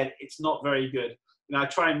prepared. It's not very good. You know, I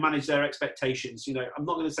try and manage their expectations. You know, I'm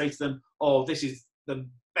not going to say to them, oh, this is the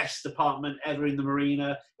best apartment ever in the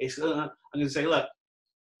marina. I'm going to say, look,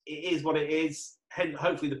 it is what it is.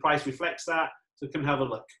 Hopefully the price reflects that. So come have a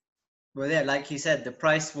look. Well, yeah, like you said, the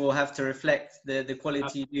price will have to reflect the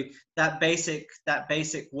quality you do. That basic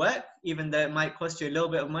work, even though it might cost you a little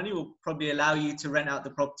bit of money, will probably allow you to rent out the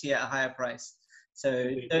property at a higher price. So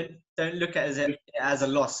don't look at it as a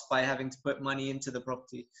loss by having to put money into the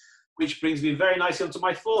property. Which brings me very nicely onto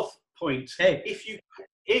my 4th point. Hey.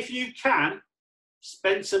 If you can,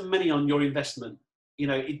 spend some money on your investment. You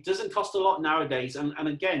know, it doesn't cost a lot nowadays. And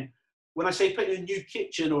again, when I say put in a new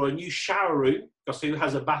kitchen or a new shower room, because who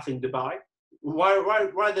has a bath in Dubai? Why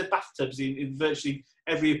are there bathtubs in virtually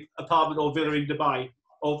every apartment or villa in Dubai?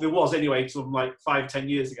 Or there was anyway, from like 5-10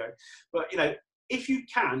 years ago. But, you know, if you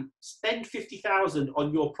can, spend 50,000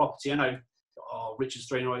 on your property. I know, Richard's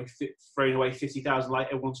throwing away 50,000 like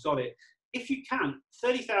everyone's got it. If you can,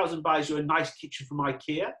 30,000 buys you a nice kitchen from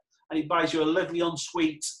IKEA, and it buys you a lovely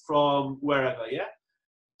ensuite from wherever, yeah?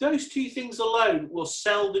 Those two things alone will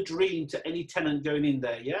sell the dream to any tenant going in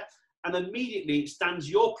there, yeah? And immediately it stands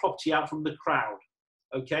your property out from the crowd,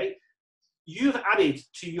 okay? You've added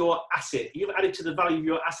to your asset. You've added to the value of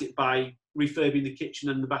your asset by refurbing the kitchen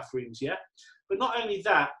and the bathrooms, yeah? But not only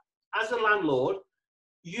that, as a landlord,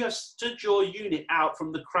 you have stood your unit out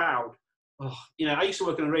from the crowd. Oh, you know, I used to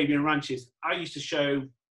work on Arabian ranches. I used to show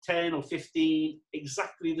 10 or 15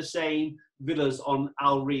 exactly the same villas on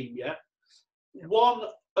Al Reem, yeah? One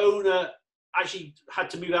owner actually had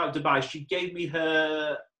to move out of Dubai. She gave me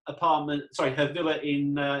her her villa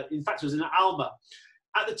in fact, it was in Alma.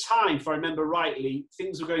 At the time, if I remember rightly,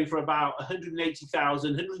 things were going for about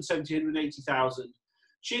 180,000, 170, 180,000.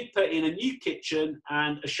 She'd put in a new kitchen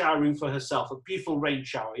and a shower room for herself, a beautiful rain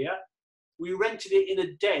shower, yeah? We rented it in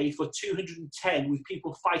a day for 210 with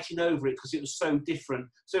people fighting over it because it was so different.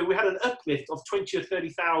 So we had an uplift of 20 or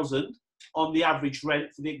 30,000 on the average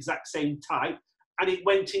rent for the exact same type, and it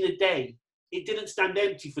went in a day. It didn't stand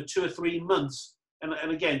empty for 2 or 3 months.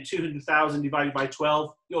 And again, 200,000 divided by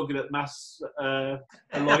 12, you're good at maths,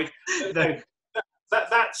 Lloyd.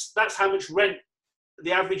 That's how much rent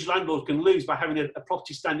the average landlord can lose by having a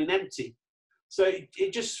property standing empty. So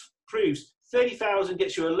it just proves 30,000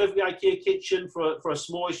 gets you a lovely IKEA kitchen for a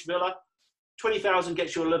smallish villa. 20,000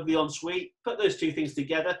 gets you a lovely ensuite. Put those two things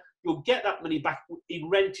together, you'll get that money back in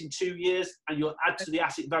rent in 2 years, and you'll add to the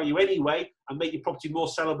asset value anyway and make your property more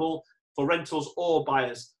sellable for rentals or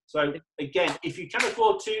buyers. So again, if you can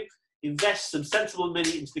afford to, invest some sensible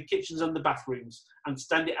money into the kitchens and the bathrooms and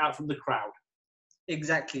stand it out from the crowd.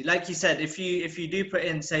 Exactly. Like you said, if you do put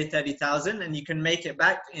in, say, 30,000 and you can make it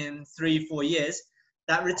back in 3-4 years,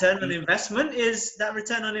 that return on investment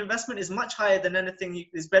is much higher than anything.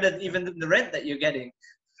 It's better even than the rent that you're getting.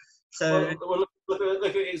 So look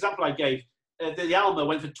at the example I gave. The Alma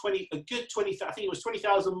went for a good 20. I think it was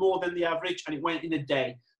 20,000 more than the average, and it went in a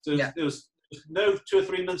day. So there was no 2 or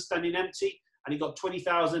 3 months standing empty, and it got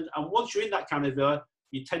 20,000. And once you're in that kind of villa,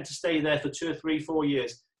 you tend to stay there for 2 or 3, 4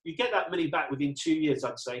 years. You get that money back within 2 years,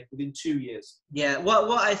 I'd say, within 2 years. Yeah,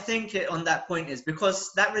 what I think on that point is,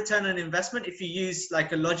 because that return on investment, if you use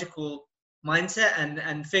like a logical mindset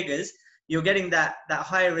and figures, you're getting that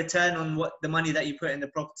higher return on what the money that you put in the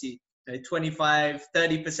property, 25,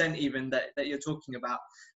 30% even that you're talking about.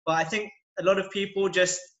 But I think a lot of people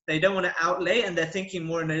they don't want to outlay, and they're thinking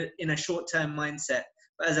more in a short-term mindset.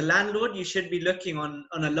 But as a landlord, you should be looking on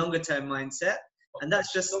a longer-term mindset. And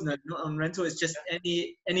that's just not on rental. It's just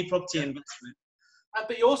any property investment.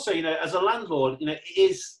 But you also, as a landlord, it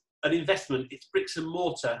is an investment. It's bricks and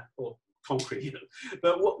mortar or concrete,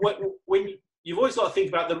 But when you've always got to think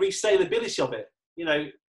about the resaleability of it.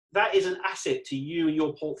 That is an asset to you and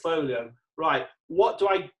your portfolio, right? What do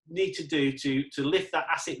I need to do to lift that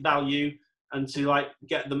asset value and to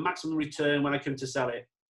get the maximum return when I come to sell it?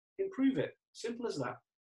 Improve it. Simple as that.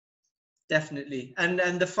 Definitely.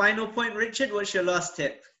 And the final point, Richard, what's your last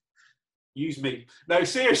tip? Use me. No,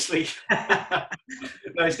 seriously.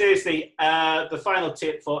 No, seriously. The final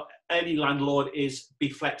tip for any landlord is be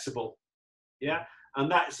flexible. Yeah. And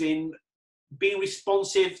that's in being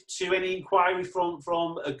responsive to any inquiry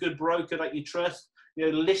from a good broker that you trust,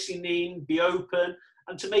 listening, be open,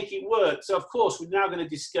 and to make it work. So, of course, we're now going to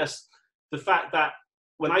discuss the fact that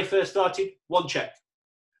when I first started, 1 check.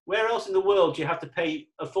 Where else in the world do you have to pay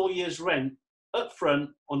a full year's rent up front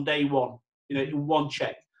on day one, in 1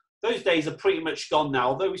 check? Those days are pretty much gone now,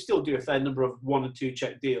 although we still do a fair number of 1 and 2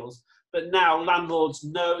 check deals. But now landlords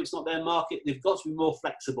know it's not their market. They've got to be more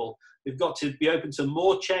flexible. They've got to be open to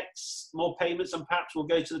more checks, more payments, and perhaps we'll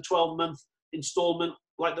go to the 12-month instalment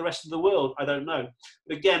like the rest of the world. I don't know.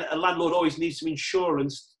 But again, a landlord always needs some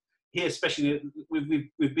insurance. Here, especially,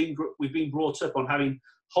 we've been brought up on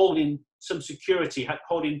holding some security,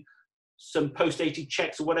 holding some post-dated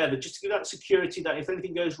checks or whatever, just to give that security that if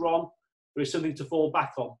anything goes wrong, there is something to fall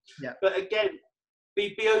back on. Yeah. But again,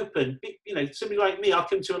 be open. Somebody like me, I'll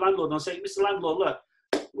come to a landlord and I'll say, Mr. Landlord, look,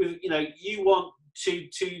 you want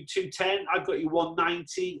 210, I've got you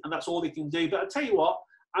 190, and that's all they can do. But I'll tell you what,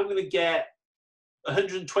 I'm going to get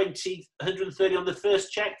 120, 130 on the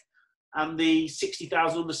first check and the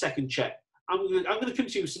 60,000 on the second check. I'm going to come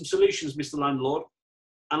to you with some solutions, Mr. Landlord.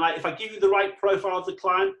 And if I give you the right profile of the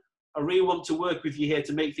client, I really want to work with you here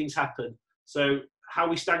to make things happen. So how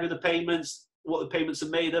we stagger the payments, what the payments are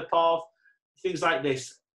made up of, things like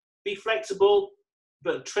this. Be flexible,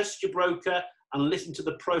 but trust your broker and listen to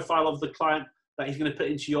the profile of the client that he's going to put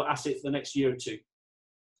into your asset for the next year or two.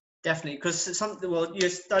 Definitely, because you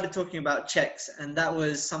started talking about checks, and that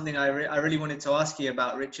was something I really wanted to ask you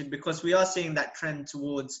about, Richard, because we are seeing that trend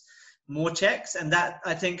towards more checks, and that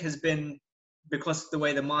I think has been because of the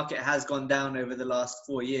way the market has gone down over the last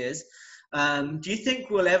 4 years. Do you think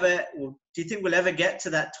we'll ever get to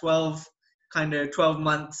that 12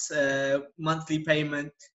 months monthly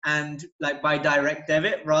payment, and like by direct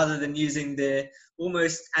debit, rather than using the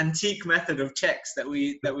almost antique method of checks that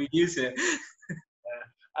we use here?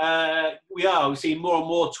 We're seeing more and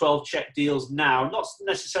more 12 check deals now, not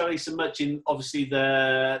necessarily so much in obviously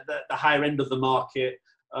the higher end of the market,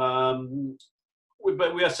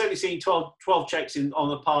 but we are certainly seeing 12 checks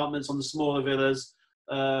on apartments, on the smaller villas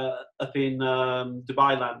up in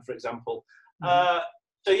Dubai Land, for example.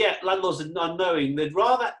 So yeah, landlords are knowing they'd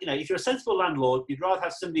rather, if you're a sensible landlord, you'd rather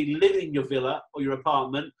have somebody living in your villa or your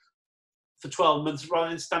apartment for 12 months rather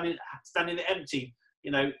than standing it empty.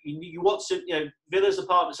 You want to, villas,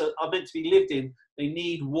 apartments are meant to be lived in. They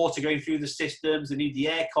need water going through the systems. They need the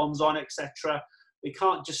air cons on, etc. They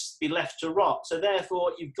can't just be left to rot. So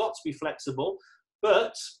therefore, you've got to be flexible.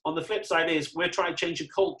 But on the flip side is we're trying to change a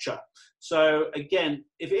culture. So again,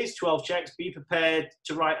 if it is 12 checks, be prepared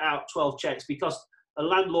to write out 12 checks, because a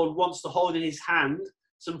landlord wants to hold in his hand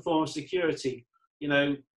some form of security.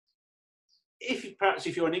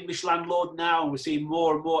 If you're an English landlord now, and we're seeing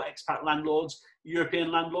more and more expat landlords,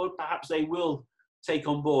 European landlord, perhaps they will take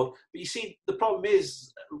on board. But you see, the problem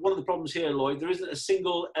is, one of the problems here, Lloyd, there isn't a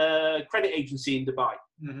single credit agency in Dubai.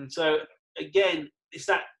 So again, it's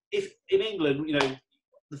that if in England,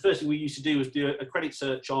 the first thing we used to do was do a credit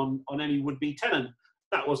search on any would-be tenant.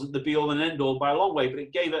 That wasn't the be-all and end-all by a long way, but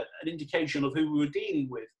it gave an indication of who we were dealing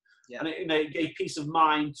with. Yeah. And it gave peace of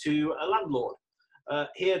mind to a landlord.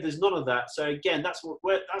 Here, there's none of that. So again, that's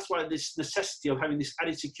why this necessity of having this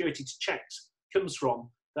added security to checks comes from.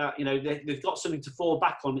 That they've got something to fall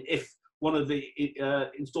back on if one of the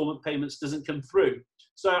instalment payments doesn't come through.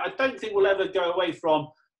 So I don't think we'll ever go away from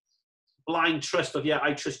blind trust of,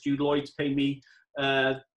 I trust you, Lloyd, to pay me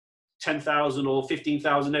 10,000 or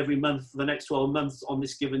 15,000 every month for the next 12 months on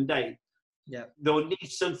this given day. Yeah, they'll need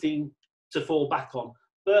something to fall back on.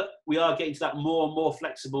 But we are getting to that more and more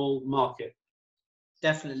flexible market.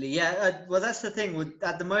 Definitely, yeah. Well, that's the thing.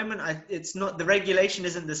 At the moment, it's not, the regulation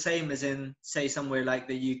isn't the same as in, say, somewhere like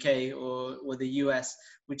the UK or the US,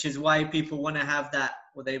 which is why people want to have that,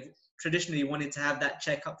 or they've traditionally wanted to have that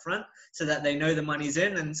check up front, so that they know the money's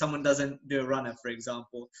in and someone doesn't do a runner, for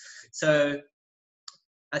example. So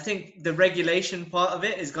I think the regulation part of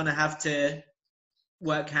it is going to have to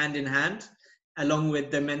work hand in hand, along with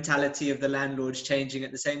the mentality of the landlords changing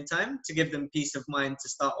at the same time, to give them peace of mind to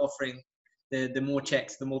start offering the more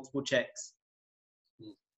checks, the multiple checks.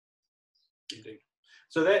 Indeed.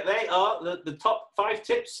 So they are the top 5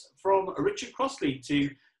 tips from Richard Crossley to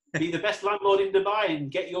be the best landlord in Dubai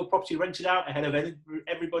and get your property rented out ahead of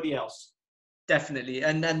everybody else. Definitely,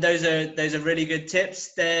 and those are really good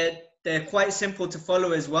tips. They're quite simple to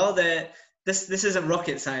follow as well. This isn't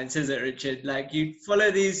rocket science, is it, Richard? Like, you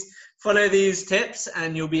follow these tips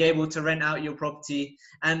and you'll be able to rent out your property.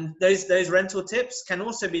 And those rental tips can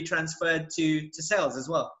also be transferred to sales as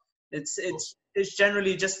well. It's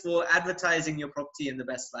generally just for advertising your property in the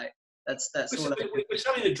best light. That's all. We're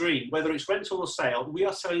selling a dream, whether it's rental or sale. We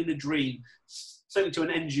are selling a dream, selling to an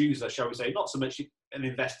end user, shall we say, not so much an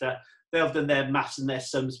investor. They've done their maths and their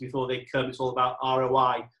sums before they come. It's all about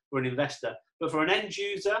ROI for an investor. But for an end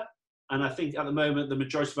user, and I think at the moment the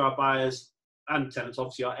majority of our buyers and tenants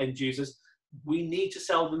obviously are end users, we need to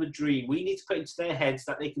sell them a dream. We need to put into their heads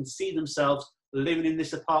that they can see themselves living in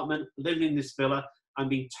this apartment, living in this villa, and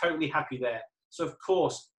being totally happy there. So of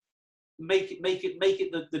course, make it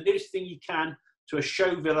the nearest thing you can to a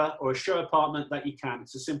show villa or a show apartment that you can.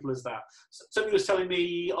 It's as simple as that. Somebody was telling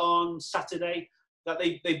me on Saturday that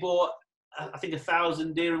they bought, I think,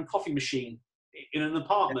 1,000 dirham coffee machine in an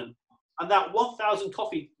apartment. And that 1,000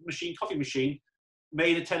 coffee machine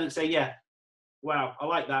made a tenant say, yeah, wow, I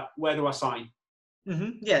like that. Where do I sign?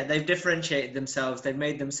 Mm-hmm. Yeah, they've differentiated themselves. They've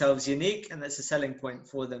made themselves unique, and that's a selling point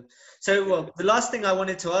for them. So, well, the last thing I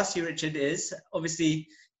wanted to ask you, Richard, is obviously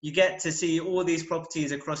you get to see all these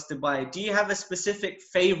properties across Dubai. Do you have a specific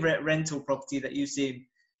favorite rental property that you've seen?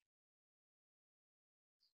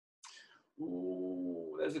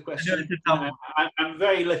 Ooh, there's a question. I'm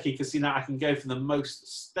very lucky because I can go for the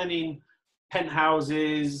most stunning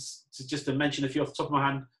penthouses. Just to mention a few off the top of my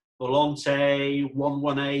hand: Volante,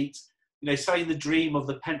 118. Selling the dream of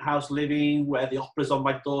the penthouse living, where the opera's on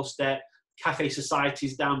my doorstep, cafe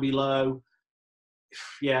societies down below.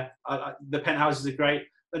 Yeah, the penthouses are great.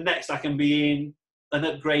 The next I can be in an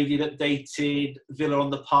upgraded, updated villa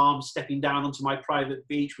on the Palm, stepping down onto my private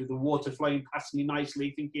beach with the water flowing past me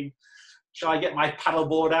nicely, thinking, shall I get my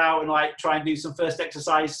paddleboard out and try and do some first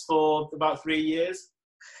exercise for about 3 years?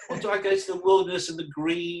 Or do I go to the wilderness and the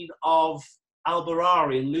green of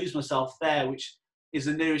Albarari and lose myself there, which is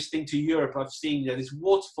the nearest thing to Europe I've seen. There's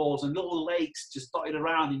waterfalls and little lakes just dotted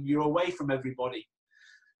around, and you're away from everybody.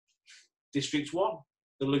 District 1,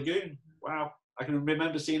 the lagoon. Wow. I can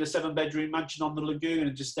remember seeing a 7-bedroom mansion on the lagoon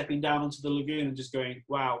and just stepping down onto the lagoon and just going,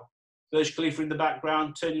 wow. Burj Khalifa in the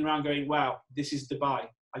background, turning around going, wow, this is Dubai.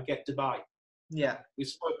 I get Dubai. Yeah.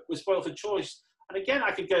 We're spoiled for choice. And again,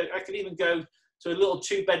 I could even go to a little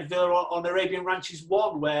 2-bed villa on Arabian Ranches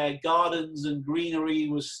 1, where gardens and greenery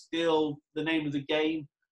was still the name of the game.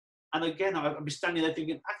 And again, I'd be standing there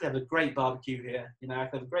thinking, I could have a great barbecue here. I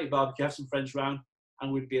could have a great barbecue, have some friends around,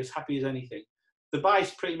 and we'd be as happy as anything.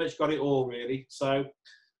 Dubai's pretty much got it all, really. So,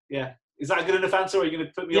 yeah. Is that a good enough answer, or are you going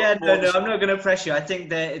to put me on? No, I'm not going to press you. I think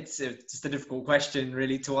that it's just a difficult question,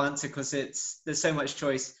 really, to answer, because there's so much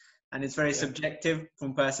choice, and it's very subjective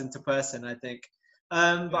from person to person, I think.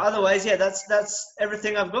 But otherwise, that's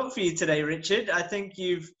everything I've got for you today, Richard. I think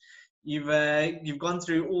you've gone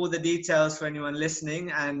through all the details for anyone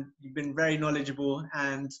listening, and you've been very knowledgeable.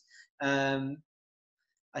 And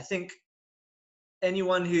I think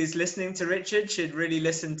anyone who's listening to Richard should really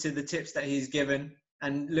listen to the tips that he's given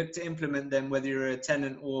and look to implement them, whether you're a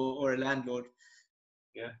tenant or a landlord.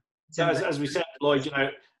 Yeah. So as we said, Lloyd,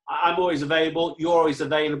 I'm always available. You're always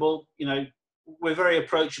available. We're very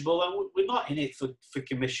approachable, and we're not in it for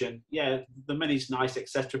commission. Yeah, the money's nice,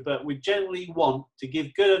 etc. But we generally want to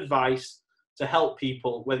give good advice to help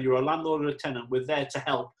people, whether you're a landlord or a tenant. We're there to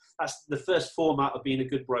help. That's the first format of being a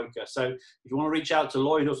good broker. So if you want to reach out to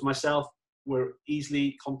Lloyd or to myself, we're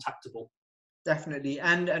easily contactable. Definitely.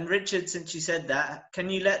 And Richard, since you said that,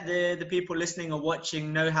 can you let the people listening or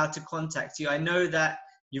watching know how to contact you? I know that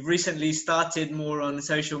you've recently started more on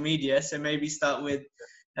social media, so maybe start with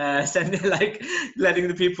letting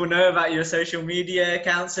the people know about your social media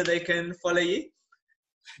accounts so they can follow you.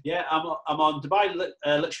 Yeah, I'm on Dubai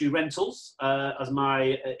Luxury Rentals as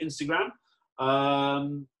my Instagram.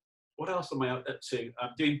 What else am I up to?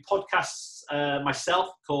 I'm doing podcasts myself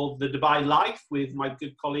called The Dubai Life with my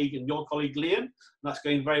good colleague and your colleague Liam. That's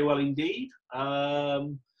going very well indeed.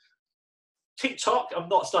 TikTok, I've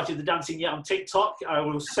not started the dancing yet on TikTok. I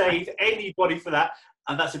will save anybody for that.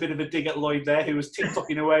 And that's a bit of a dig at Lloyd there, who was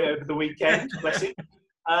TikToking away over the weekend. Bless him.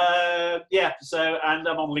 And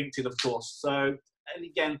I'm on LinkedIn, of course. So, and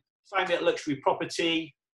again, find me at Luxury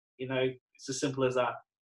Property. It's as simple as that.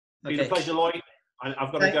 Been a pleasure, Lloyd.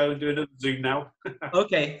 I've got to go and do another Zoom now.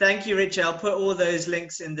 Okay, thank you, Richard. I'll put all those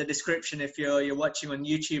links in the description if you're watching on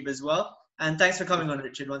YouTube as well. And thanks for coming on,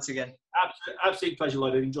 Richard, once again. Absolute pleasure,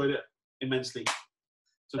 Lloyd. I enjoyed it immensely.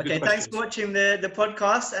 Okay, thanks for watching the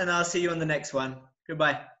podcast, and I'll see you on the next one.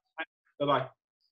 Goodbye. Bye-bye.